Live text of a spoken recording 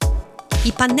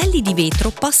I pannelli di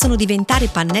vetro possono diventare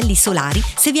pannelli solari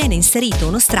se viene inserito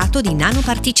uno strato di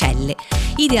nanoparticelle.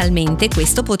 Idealmente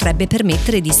questo potrebbe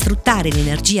permettere di sfruttare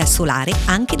l'energia solare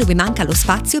anche dove manca lo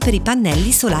spazio per i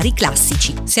pannelli solari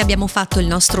classici. Se abbiamo fatto il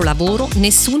nostro lavoro,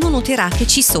 nessuno noterà che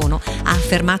ci sono, ha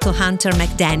affermato Hunter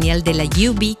McDaniel della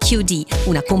UBQD,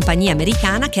 una compagnia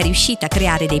americana che è riuscita a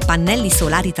creare dei pannelli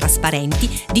solari trasparenti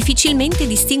difficilmente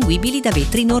distinguibili da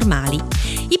vetri normali.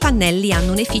 I pannelli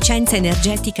hanno un'efficienza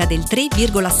energetica del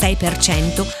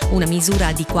 3,6%, una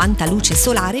misura di quanta luce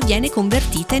solare viene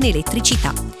convertita in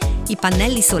elettricità. I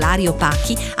pannelli solari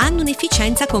opachi hanno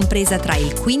un'efficienza compresa tra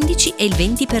il 15 e il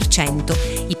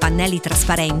 20%. I pannelli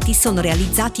trasparenti sono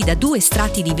realizzati da 2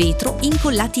 strati di vetro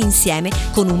incollati insieme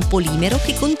con un polimero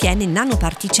che contiene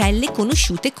nanoparticelle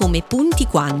conosciute come punti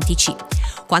quantici.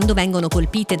 Quando vengono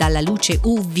colpite dalla luce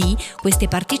UV, queste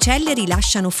particelle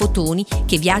rilasciano fotoni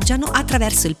che viaggiano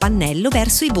attraverso il pannello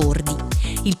verso i bordi.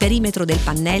 Il perimetro del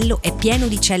pannello è pieno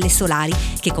di celle solari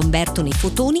che convertono i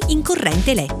fotoni in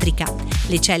corrente elettrica.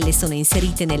 Le celle sono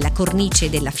inserite nella cornice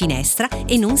della finestra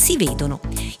e non si vedono.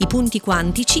 I punti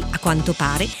quantici, a quanto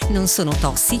pare, non sono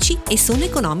tossici e sono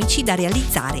economici da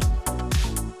realizzare.